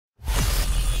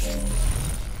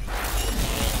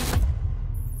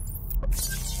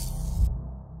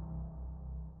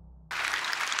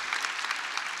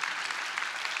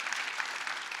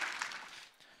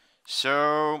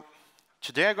So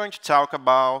today I'm going to talk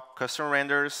about custom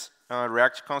renders,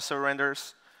 React console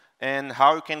renders, and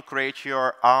how you can create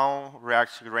your own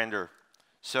React render.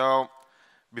 So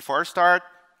before I start,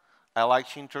 I like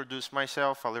to introduce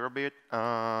myself a little bit.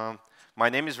 My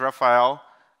name is Raphael.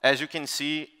 As you can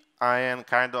see, I am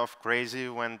kind of crazy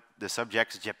when the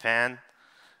subject is Japan,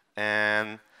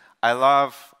 and I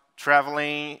love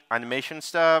traveling, animation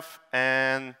stuff,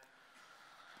 and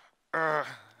I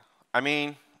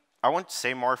mean, I want to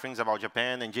say more things about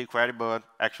Japan and jQuery, but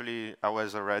actually I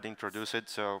was already introduced.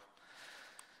 So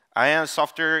I am a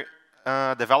software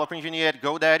developer engineer at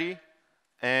GoDaddy,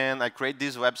 and I create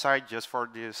this website just for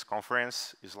this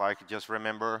conference. It's like just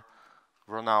remember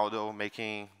Ronaldo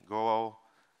making goal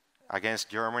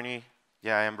against Germany.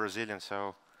 Yeah, I am Brazilian,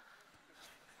 so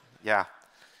yeah.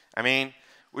 I mean,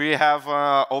 we have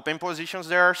open positions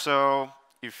there, so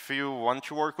if you want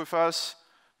to work with us,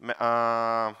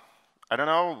 I don't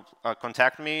know,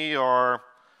 contact me, or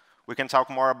we can talk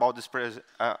more about this.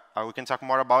 We can talk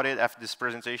more about it after this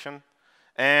presentation.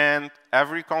 And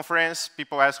every conference,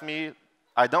 people ask me,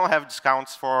 I don't have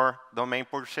discounts for domain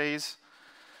purchase.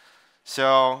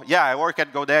 So yeah, I work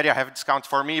at GoDaddy. I have discounts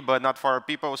for me, but not for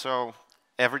people. So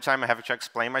every time I have to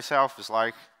explain myself, it's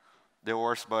like the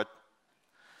worst. But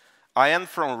I am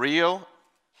from Rio.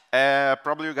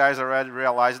 Probably you guys already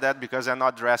realized that because I'm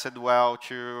not dressed well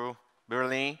to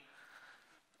Berlin.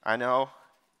 I know.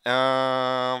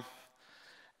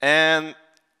 And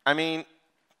I mean,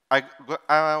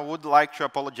 I would like to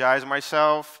apologize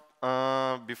myself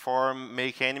before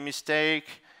make any mistake.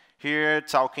 Here,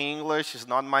 talking English is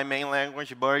not my main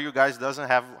language, but you guys doesn't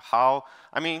have how.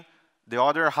 I mean, the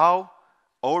other how,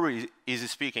 Ori is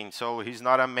speaking, so he's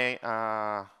not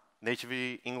a native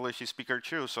English speaker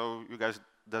too, so you guys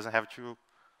doesn't have to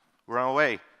run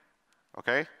away,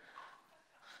 okay?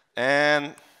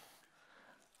 And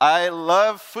I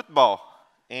love football.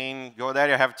 In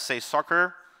GoDaddy, I have to say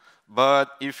soccer.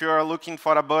 But if you are looking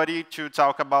for a buddy to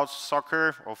talk about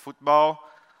soccer or football,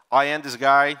 I am this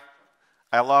guy.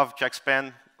 I love to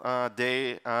spend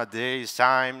days,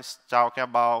 times talking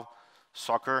about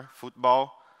soccer,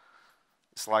 football.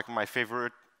 It's like my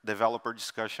favorite developer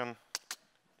discussion.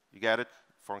 You get it?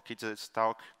 From kids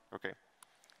talk? Okay.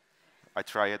 I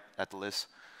try it at least.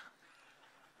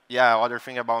 Yeah, other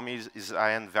thing about me is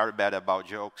I am very bad about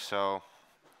jokes, so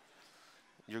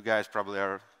you guys probably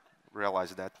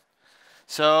realize that.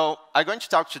 So I'm going to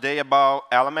talk today about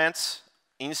elements,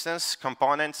 instance,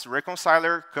 components,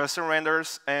 reconciler, custom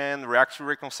renders, and React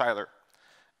reconciler.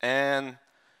 And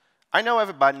I know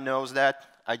everybody knows that.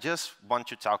 I just want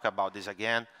to talk about this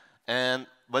again.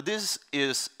 But this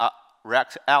is a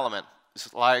React element.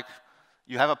 It's like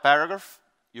you have a paragraph,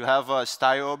 you have a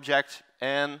style object,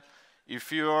 and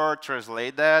if you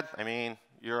translate that, I mean,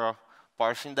 you're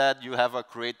parsing that, you have a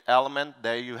create element,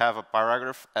 there you have a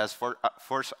paragraph as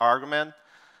first argument,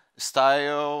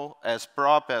 style as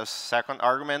prop as second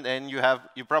argument, and you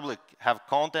probably have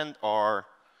content or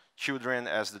children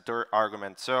as the third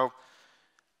argument. So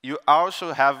you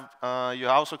also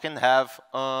can have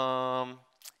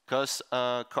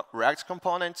React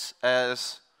components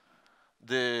as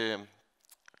the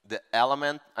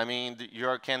element. I mean,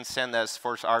 you can send as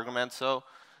first argument. So,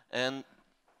 and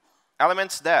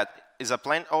elements that is a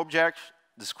plain object,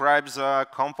 describes a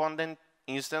component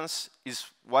instance, is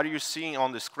what you're seeing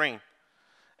on the screen.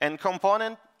 And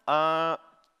component,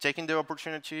 taking the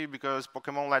opportunity because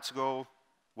Pokemon Let's Go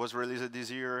was released this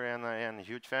year, and I am a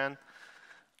huge fan.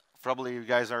 Probably you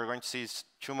guys are going to see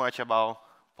too much about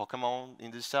Pokemon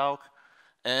in this talk.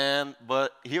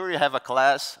 But here we have a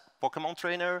class, Pokemon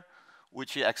Trainer,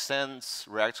 which extends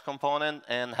React component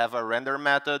and have a render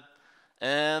method.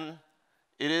 And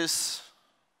it is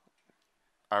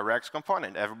a React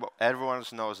component. Everyone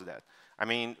knows that. I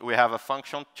mean, we have a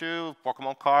function too,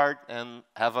 Pokemon card, and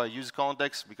have a use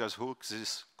context because hooks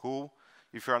is cool.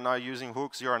 If you are not using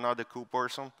hooks, you are not a cool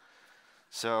person.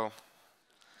 So,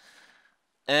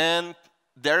 and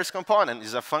there's component.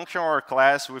 It's a function or a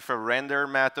class with a render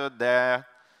method that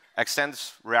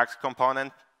extends React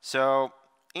component. So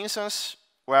instance,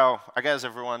 well, I guess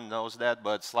everyone knows that,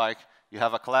 but it's like you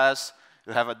have a class,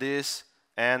 you have a this,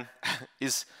 and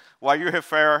is what you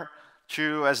refer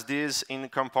to as this in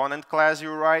component class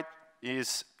you write it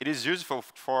is useful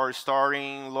for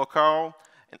storing local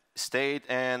state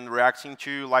and reacting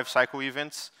to lifecycle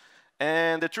events.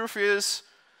 And the truth is,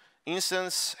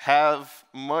 instances have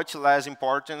much less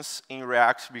importance in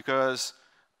React because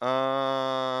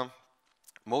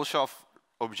most of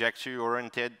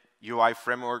objective-oriented UI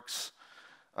frameworks,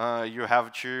 you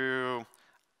have to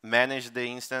manage the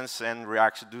instance, and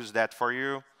React does that for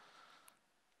you.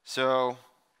 So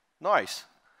Nice.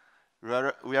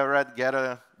 We already get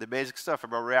the basic stuff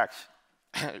about React.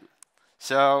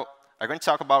 So I'm going to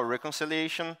talk about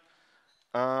reconciliation.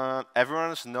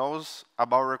 Everyone knows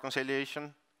about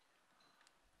reconciliation.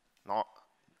 No,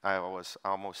 I was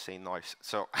almost saying noise.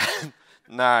 So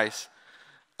nice.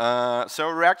 So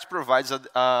React provides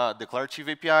a declarative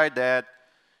API that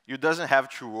you doesn't have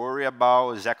to worry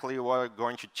about exactly what you're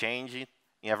going to change in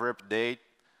every update.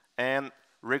 And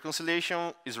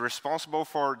reconciliation is responsible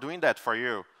for doing that for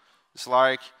you. It's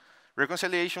like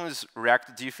reconciliation is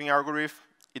React diffing algorithm.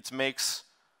 It makes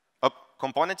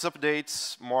components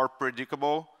updates more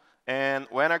predictable. And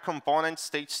when a component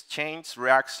state changes,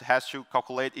 React has to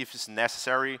calculate if it's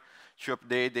necessary to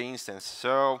update the instance.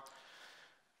 So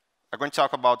I'm going to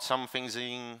talk about some things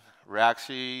in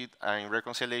React and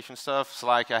reconciliation stuff. It's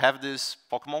like I have this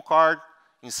Pokemon card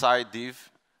inside div,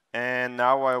 and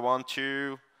now I want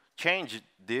to change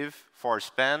div for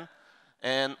span.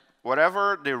 And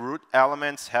whatever the root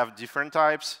elements have different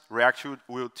types, React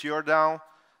will tear down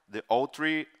the old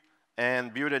tree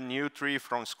and build a new tree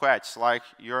from scratch. Like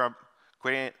you're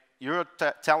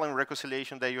telling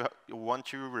reconciliation that you want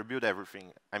to rebuild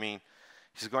everything. I mean,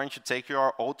 he's going to take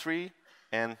your old tree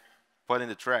and put in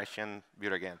the trash and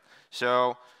build again.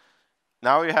 So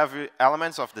now you have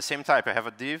elements of the same type. I have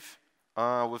a div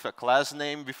with a class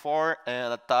name before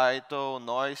and a title,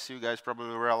 noise. You guys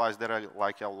probably realize that I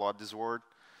like a lot this word.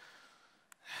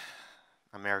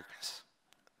 Americans.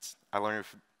 I learned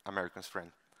with Americans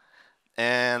friend.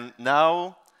 And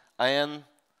now I am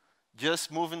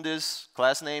just moving this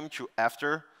class name to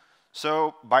after.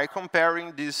 So by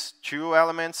comparing these two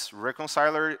elements,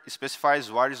 reconciler specifies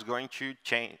what is going to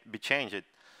be changed.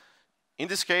 In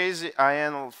this case, I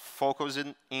am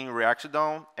focusing in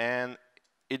React-Down, and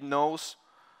it knows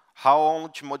how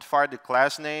only to modify the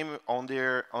class name on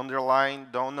their underlying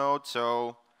DOM node.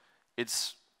 So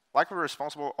it's like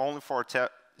responsible only for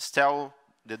tell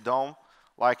the DOM.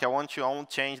 Like I want to only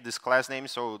change this class name,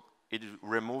 so it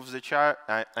removes the child.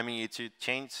 I mean,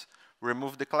 it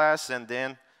remove the class and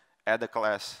then add the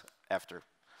class after.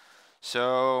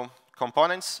 So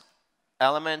components,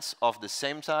 elements of the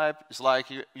same type. It's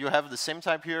like you have the same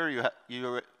type here.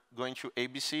 You're going to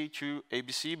ABC to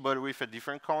ABC, but with a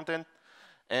different content.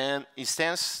 And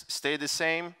instance stay the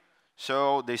same.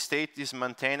 So the state is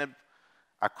maintained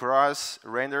across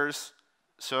renders.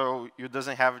 So you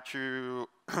doesn't have to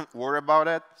worry about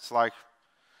it. It's like,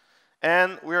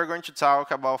 and we are going to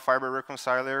talk about Fiber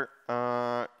Reconciler.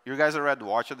 You guys already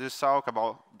watched this talk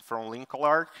from Link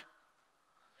Clark.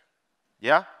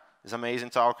 Yeah, it's an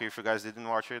amazing talk. If you guys didn't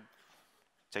watch it,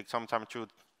 take some time to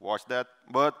watch that.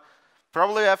 But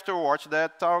probably after watch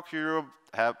that talk, you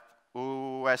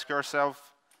will ask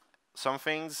yourself some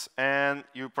things, and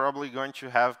you're probably going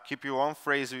to keep your own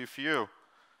phrase with you.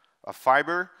 A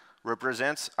fiber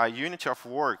represents a unit of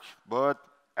work, but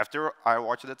after I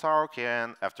watched the talk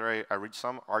and after I read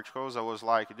some articles, I was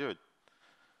like, dude,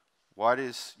 what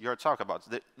is your talk about?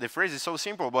 The phrase is so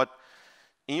simple, but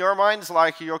in your mind, it's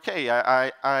like, okay,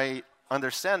 I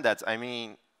understand that. I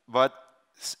mean, but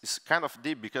it's kind of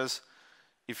deep because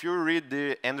if you read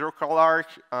the Andrew Clark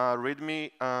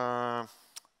README,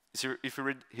 if you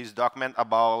read his document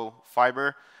about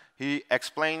fiber, he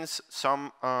explains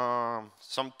some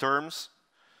terms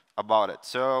about it.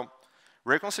 So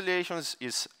reconciliations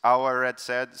is our red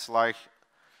said, it's like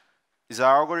is an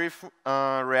algorithm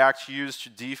React used to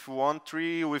diff one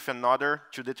tree with another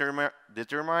to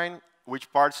determine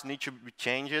which parts need to be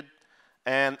changed,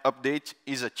 and update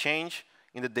is a change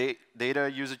in the data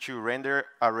used to render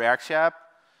a React app.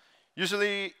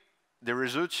 Usually the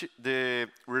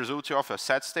result of a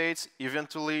set state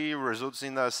eventually results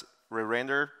in a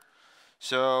re-render.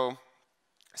 So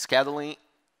scheduling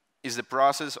is the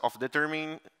process of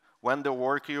determining when the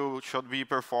work should be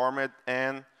performed,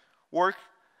 and work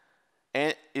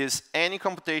is any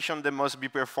computation that must be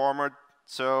performed.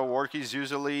 So work is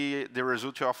usually the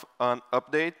result of an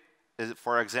update,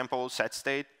 for example, set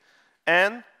state.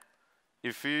 And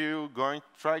if you're going to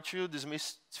try to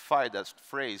demystify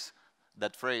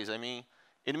that phrase, I mean,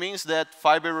 it means that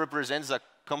fiber represents a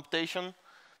computation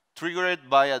triggered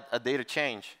by a data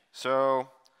change. So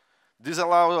this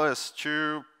allows us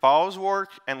to pause work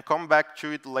and come back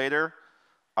to it later,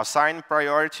 assign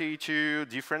priority to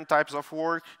different types of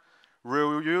work,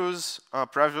 reuse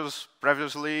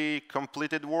previously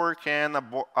completed work, and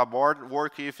abort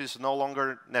work if it's no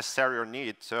longer necessary or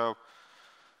needed. So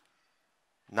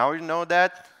now you know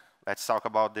that, let's talk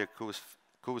about the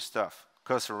cool stuff,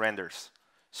 custom renders.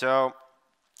 So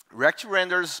React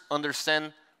renders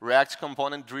understand React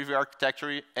component-driven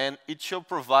architecture, and it should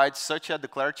provide such a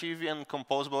declarative and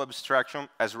composable abstraction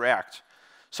as React.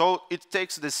 So it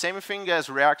takes the same thing as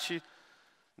React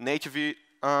Native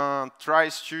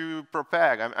tries to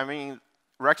propagate. I mean,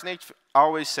 React Native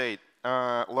always say,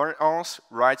 learn once,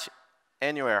 write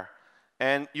anywhere.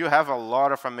 And you have a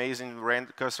lot of amazing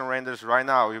custom renders right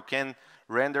now. You can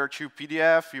render to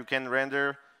PDF, you can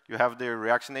render, you have the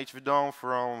React Native DOM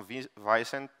from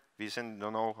Vicent. Vicent,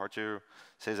 don't know how to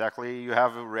say exactly. You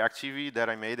have a React TV that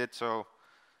I made it, so,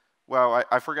 well,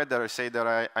 I forget that I say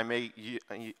that I make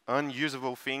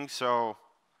unusable things, so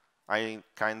I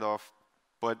kind of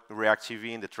put React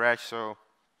TV in the trash, so.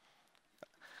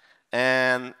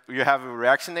 And you have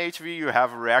React Native, you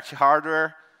have React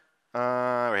hardware,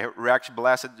 React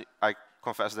Blessed, I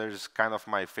confess that is kind of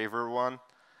my favorite one.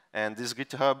 And this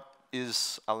GitHub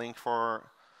is a link for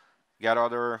get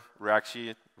other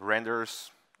React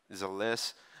renders, is a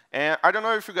list. And I don't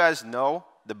know if you guys know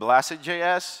the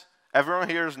Blessed.js. Everyone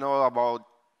here knows about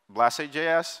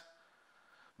Blessed.js.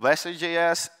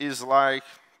 Blessed.js is like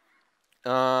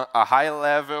a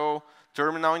high-level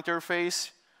terminal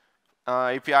interface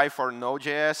API for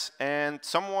Node.js, and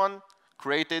someone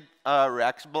created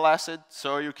React Blessed,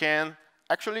 so you can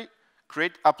actually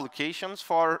create applications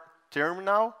for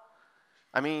terminal.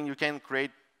 I mean, you can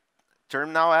create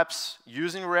terminal apps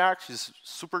using React. It's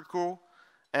super cool.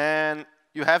 And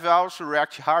you have also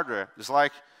React hardware. It's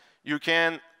like you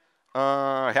can,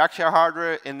 React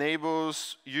hardware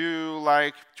enables you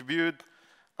like to build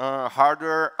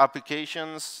hardware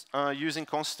applications using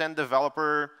constant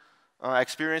developer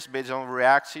experience based on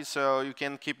React. So you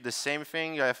can keep the same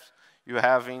thing you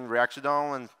have in React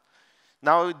DOM. And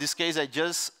now in this case, I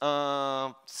just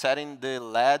setting the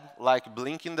LED, like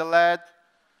blinking the LED.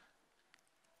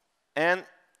 And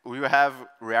we have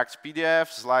React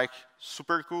PDFs, like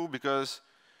super cool because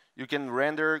you can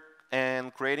render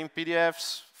and creating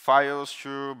PDFs, files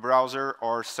to browser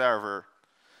or server.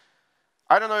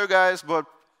 I don't know you guys, but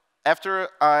after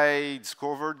I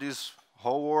discovered this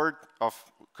whole world of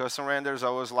custom renders, I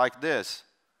was like this.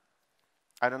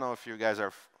 I don't know if you guys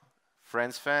are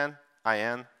Friends fan. I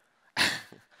am.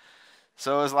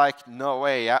 So I was like, no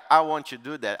way, I want to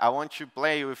do that. I want to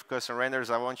play with custom renders.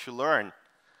 I want to learn.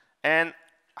 And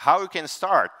how you can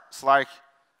start? It's like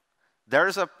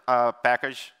there's a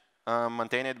package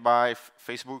maintained by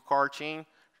Facebook core team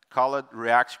called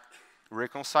React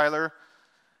Reconciler.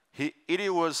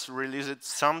 It was released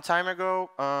some time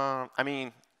ago. I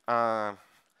mean,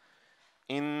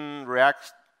 in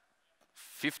React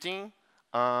 15,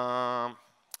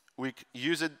 we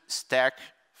used Stack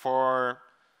for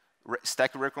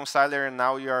Stack Reconciler, and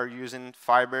now we are using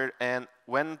Fiber. And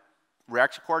when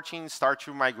React core team started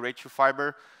to migrate to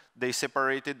Fiber, they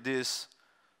separated this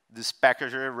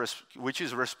packager, which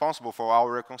is responsible for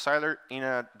our reconciler, in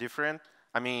a different,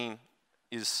 I mean,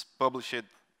 is published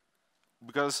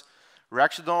because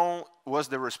React DOM was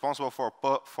the responsible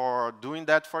for doing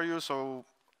that for you. So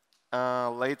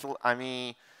later, I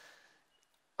mean,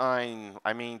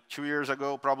 2 years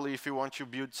ago, probably if you want to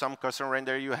build some custom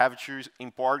render, you have to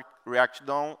import React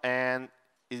DOM, and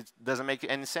it doesn't make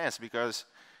any sense because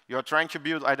you're trying to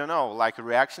build, I don't know, like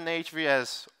React Native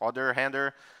as other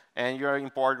render, and you're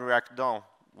importing React DOM.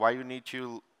 Why you need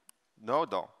to know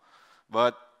DOM?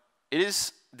 But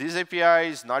this API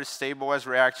is not as stable as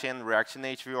React and React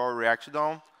Native or React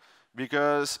DOM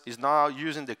because it's not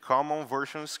using the common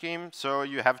version scheme, so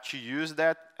you have to use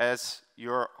that as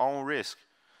your own risk.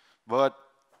 But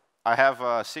I have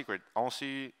a secret. Once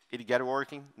it get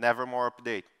working, never more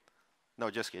update. No,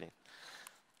 just kidding.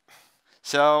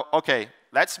 So, okay,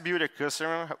 let's build a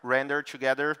custom render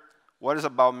together. What is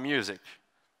about music?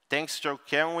 Thanks to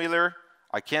Ken Wheeler,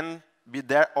 I can be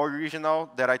that original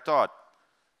that I thought.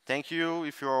 Thank you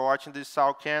if you are watching this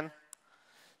talk, Ken.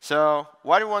 So,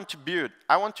 what do you want to build?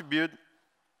 I want to build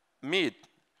mid.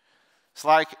 It's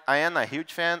like I am a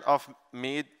huge fan of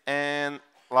mid, and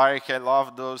like I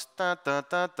love those dun, dun,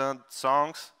 dun, dun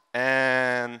songs.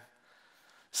 And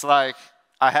it's like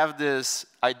I have this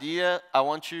idea. I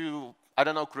want to, I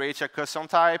don't know, create a custom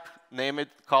type, name it,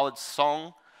 call it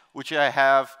song, which I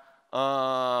have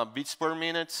beats per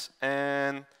minute,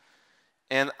 and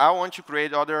I want to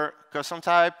create other custom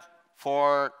type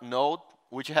for Node,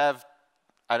 which have,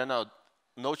 I don't know,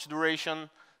 note duration,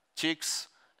 ticks,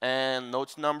 and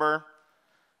note number.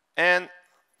 And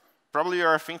probably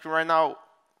you're thinking right now,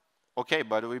 okay,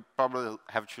 but we probably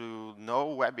have to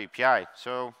know Web API.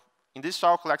 So in this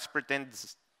talk, let's pretend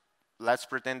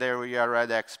that we are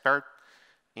already expert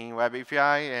in Web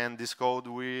API, and this code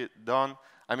we done.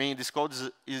 I mean, this code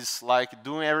is like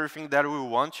doing everything that we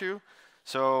want to.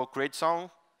 So create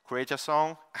song, create a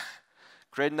song,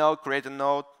 create node, create a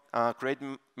node, create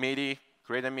MIDI,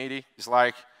 create a MIDI. It's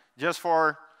like just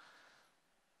for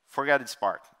forget this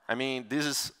part. I mean, this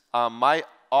is my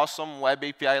awesome web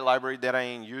API library that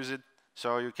I use it,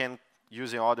 so you can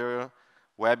use the other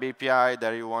web API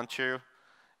that you want to.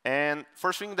 And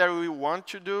first thing that we want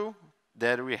to do,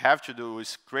 that we have to do,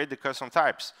 is create the custom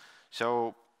types.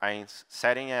 So I'm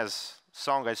setting as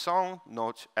song,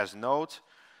 note as note,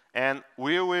 and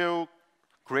we will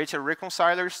create a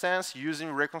reconciler instance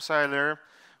using reconciler,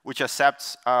 which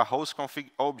accepts a host config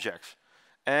object.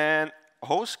 And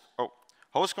host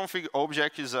config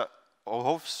object is a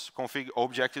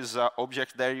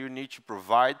object that you need to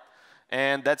provide,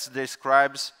 and that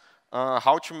describes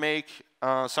how to make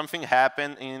something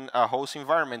happen in a host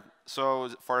environment. So,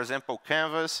 for example,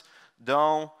 canvas,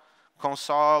 DOM,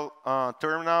 console,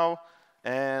 terminal,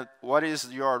 and what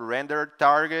is your render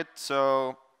target.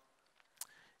 So,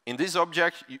 in this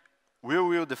object, we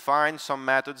will define some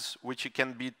methods which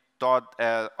can be thought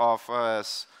of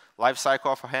as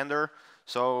lifecycle of a render.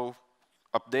 So,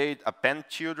 update, append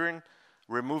children,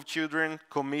 remove children,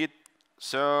 commit.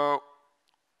 So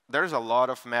there's a lot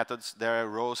of methods that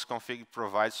roles config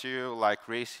provides you, like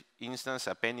create instance,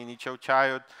 append initial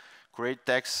child, create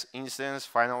text instance,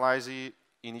 finalize the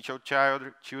initial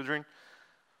children.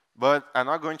 But I'm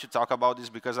not going to talk about this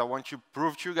because I want to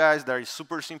prove to you guys that it's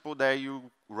super simple that you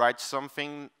write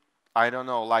something, I don't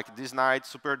know, like this night,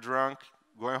 super drunk,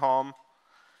 going home.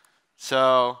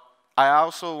 So I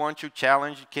also want to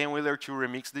challenge Ken Wheeler to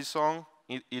remix this song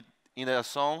in a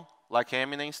song, like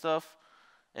Eminem stuff,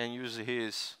 and use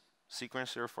his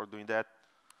sequencer for doing that.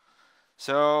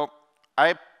 So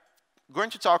I'm going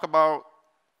to talk about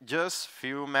just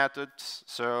few methods.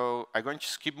 So I'm going to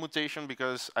skip mutation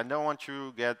because I don't want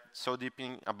to get so deep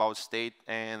in about state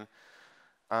and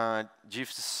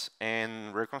GIFs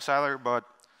and reconciler, but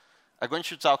I'm going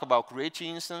to talk about create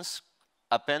instance,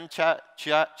 append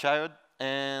child,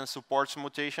 and supports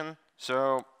mutation.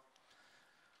 So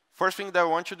first thing that I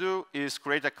want to do is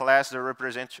create a class that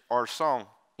represents our song.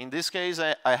 In this case,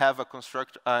 I have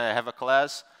a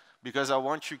class because I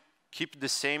want to keep the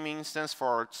same instance for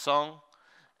our song.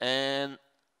 And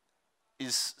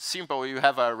it's simple. You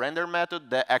have a render method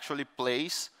that actually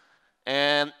plays,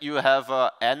 and you have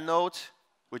an add node,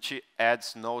 which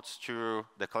adds nodes to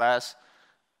the class.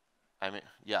 I mean,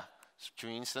 yeah, to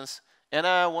instance. And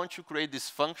I want to create this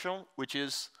function, which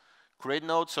is create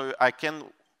nodes, so I can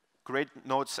create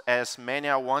nodes as many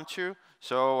I want to.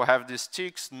 So I have these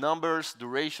ticks, numbers,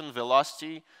 duration,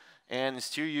 velocity, and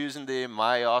still using the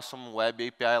my awesome web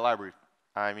API library.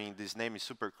 I mean, this name is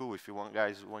super cool if you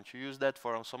guys want to use that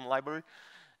for some library.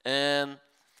 And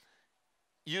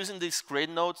using these create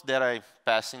nodes that I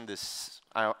pass in this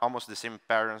almost the same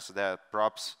patterns that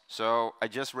props. So I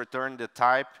just return the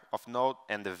type of node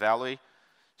and the value.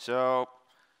 So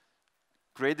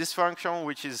create this function,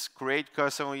 which is create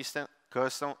custom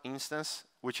instance,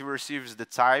 which receives the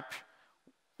type,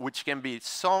 which can be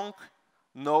song,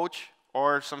 note,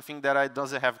 or something that I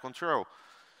doesn't have control.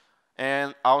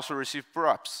 And also receive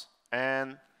props.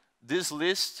 And this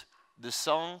list, the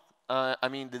song,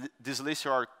 this list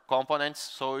are components.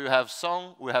 So you have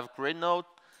song, we have create node,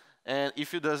 and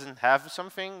if it doesn't have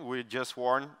something, we just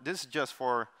warn. This is just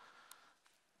for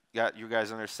you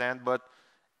guys understand. But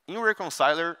in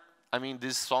reconciler, I mean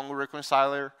this song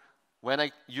reconciler, when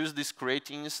I use this create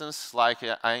instance, like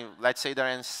let's say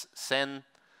that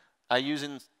I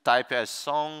using type as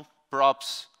song,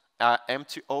 props,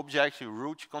 empty object,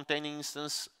 root containing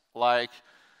instance, like,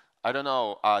 I don't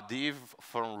know, a div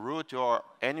from root or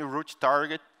any root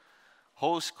target,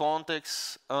 host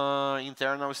context,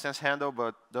 internal instance handle,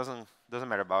 but doesn't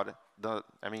matter about it.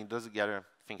 Doesn't gotta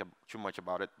think too much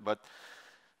about it. But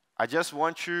I just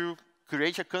want to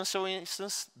create a console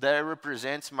instance that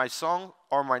represents my song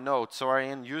or my node. So I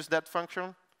can use that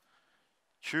function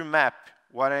to map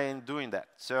what I am doing that.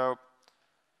 So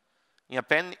in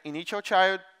append initial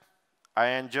child, I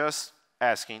am just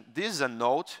asking, this is a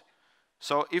node.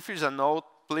 So if it's a node,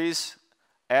 please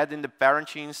add in the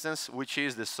parent instance, which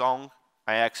is the song.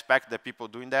 I expect that people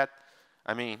doing that.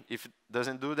 I mean, if it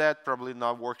doesn't do that, probably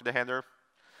not work the handler.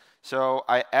 So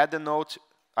I add the node.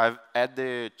 I add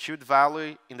the child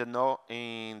value in the node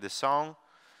in the song.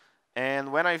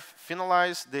 And when I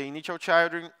finalize the initial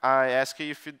child, I ask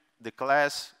if the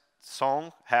class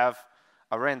song have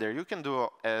a render. You can do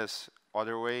as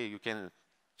other way. You can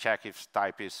check if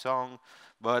type is song,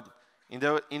 but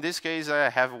in this case I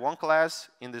have one class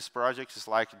in this project. It's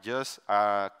like just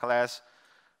a class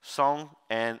song,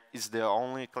 and it's the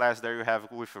only class that you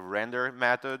have with a render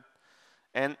method.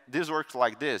 And this works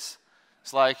like this.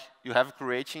 It's like you have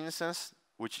create instance,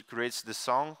 which creates the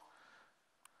song.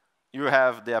 You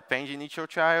have the append initial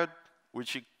child,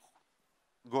 which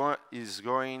is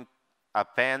going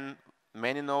append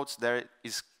many nodes. There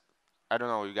is, I don't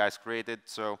know, you guys created,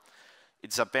 so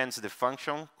it appends the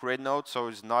function create node, so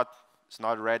it's not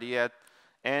ready yet.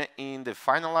 And in the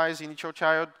finalize initial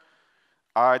child,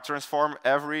 I transform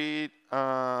every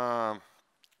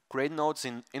create nodes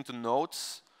into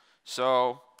notes,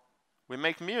 so we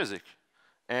make music.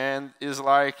 And it's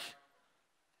like,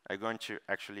 I'm going to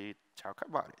actually talk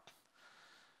about it.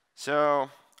 So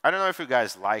I don't know if you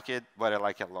guys like it, but I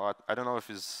like it a lot. I don't know if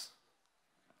it's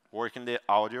working the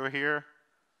audio here.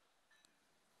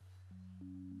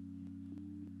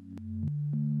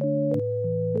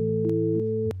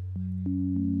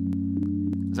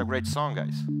 It's a great song,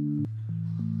 guys.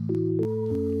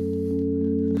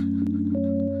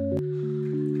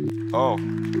 Oh,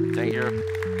 thank you.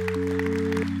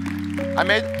 I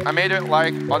made it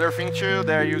like other thing too,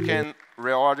 that you can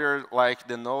reorder like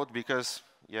the node, because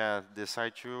yeah, the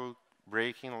site to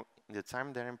breaking the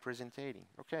time that I'm presenting.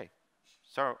 Okay,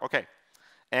 so okay,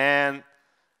 and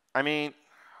I mean,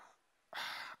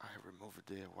 I removed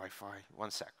the Wi-Fi.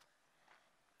 1 sec,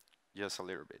 just a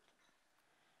little bit.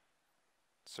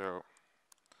 So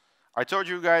I told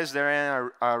you guys that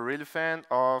I'm a really fan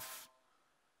of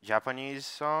Japanese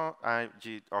song,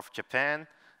 of Japan,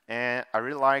 and I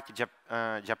really like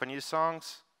Japanese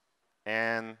songs.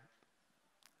 And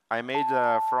I made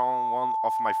from one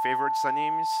of my favorite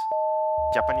animes,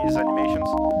 Japanese animations,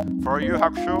 for Yu Yu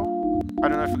Hakusho. I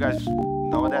don't know if you guys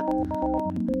know that.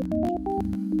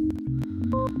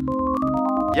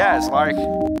 Yeah, it's like,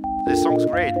 this song's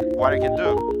great, what I can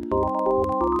do.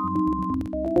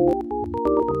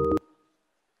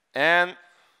 And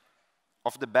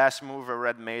of the best move I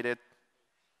already made it,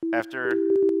 after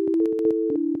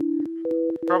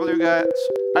probably you guys,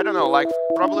 I don't know, like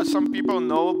probably some people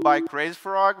know by Crazy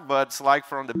Frog, but it's like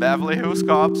from the Beverly Hills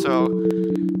Cop, so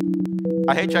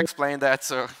I hate to explain that,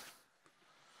 so.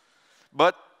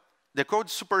 But the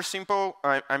code's super simple.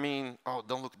 I mean, oh,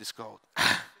 don't look at this code.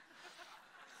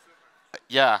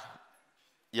 Yeah,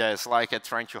 it's like I'm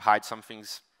trying to hide some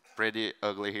things pretty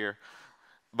ugly here.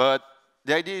 But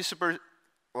the idea is super,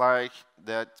 like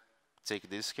that. Take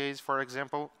this case, for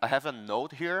example. I have a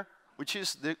node here, which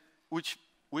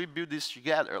we build this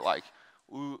together. Like,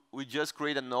 we just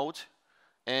create a node,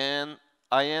 and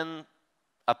I am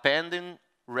appending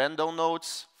random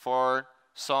nodes for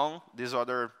song, this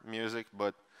other music,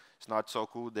 but it's not so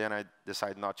cool. Then I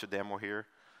decide not to demo here.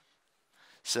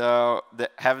 So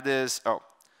have this,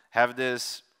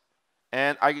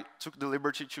 and I took the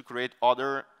liberty to create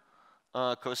other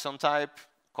custom type,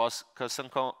 custom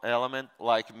element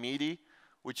like MIDI,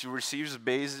 which receives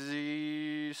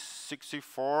basically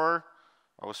 64.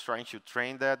 I was trying to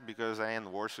train that because I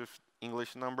am worse with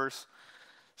English numbers.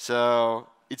 So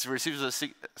it receives a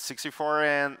 64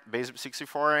 and base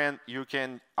 64, and you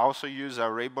can also use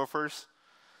array buffers.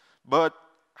 But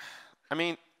I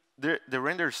mean, the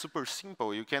render is super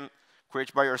simple. You can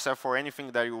create by yourself for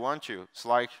anything that you want to. It's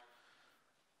like,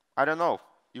 I don't know,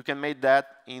 you can make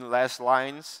that in less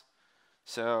lines.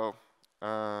 So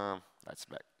that's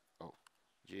back. Oh,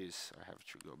 geez, I have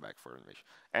to go back for animation.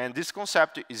 And this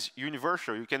concept is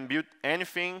universal. You can build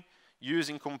anything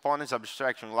using components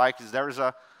abstraction. Like there is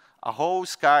a whole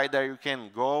sky that you can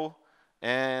go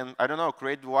and, I don't know,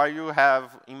 create what you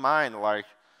have in mind. Like,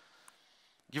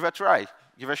 give a try,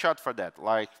 give a shot for that.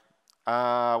 Like,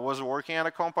 I was working at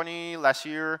a company last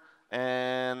year,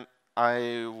 and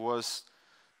I was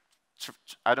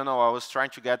trying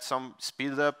to get some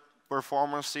speed up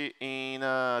performance in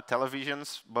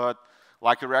televisions, but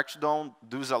like React-Ape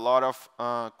does a lot of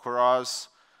cross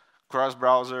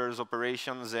browsers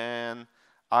operations, and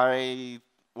I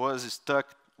was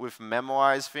stuck with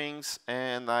memorize things,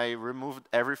 and I removed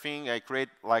everything. I create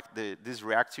like this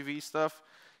React-TV stuff.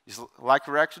 It's like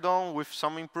React-Ape with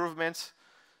some improvements.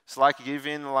 It's like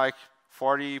giving like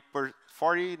 30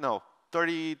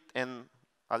 and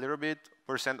a little bit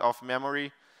 % of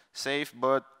memory safe,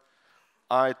 but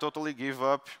I totally give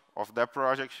up of that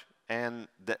project, and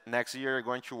next year I'm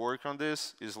going to work on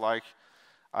this. Is like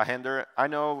a render. I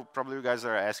know probably you guys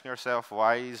are asking yourself,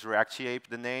 why is React-Ape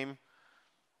the name?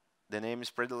 The name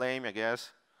is pretty lame, I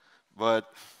guess,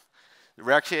 but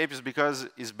React-Ape is because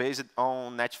it's based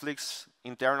on Netflix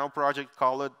internal project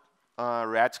called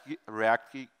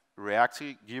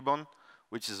React-Gibbon,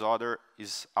 which is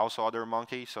also other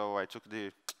monkey. So I took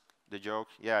the joke.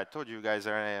 Yeah, I told you guys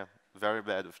are very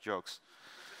bad with jokes.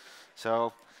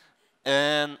 So,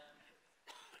 and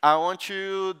I want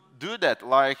to do that.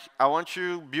 Like, I want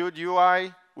to build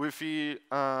UI with the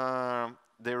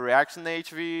React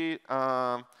Native.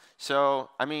 So,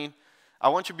 I mean, I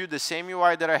want to build the same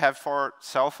UI that I have for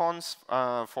cell phones,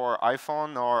 for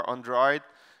iPhone or Android,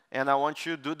 and I want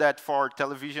to do that for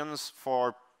televisions,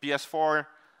 for PS4,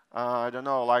 I don't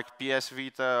know, like PS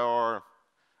Vita, or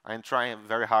I'm trying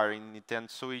very hard in Nintendo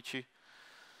Switch.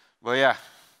 But yeah,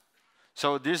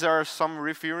 so these are some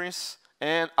references.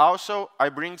 And also, I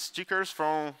bring stickers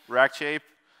from React-Ape.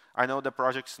 I know the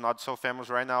project's not so famous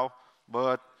right now,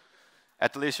 but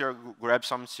at least you grab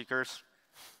some stickers.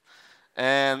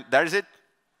 And that is it.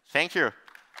 Thank you.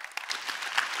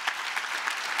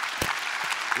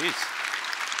 Peace.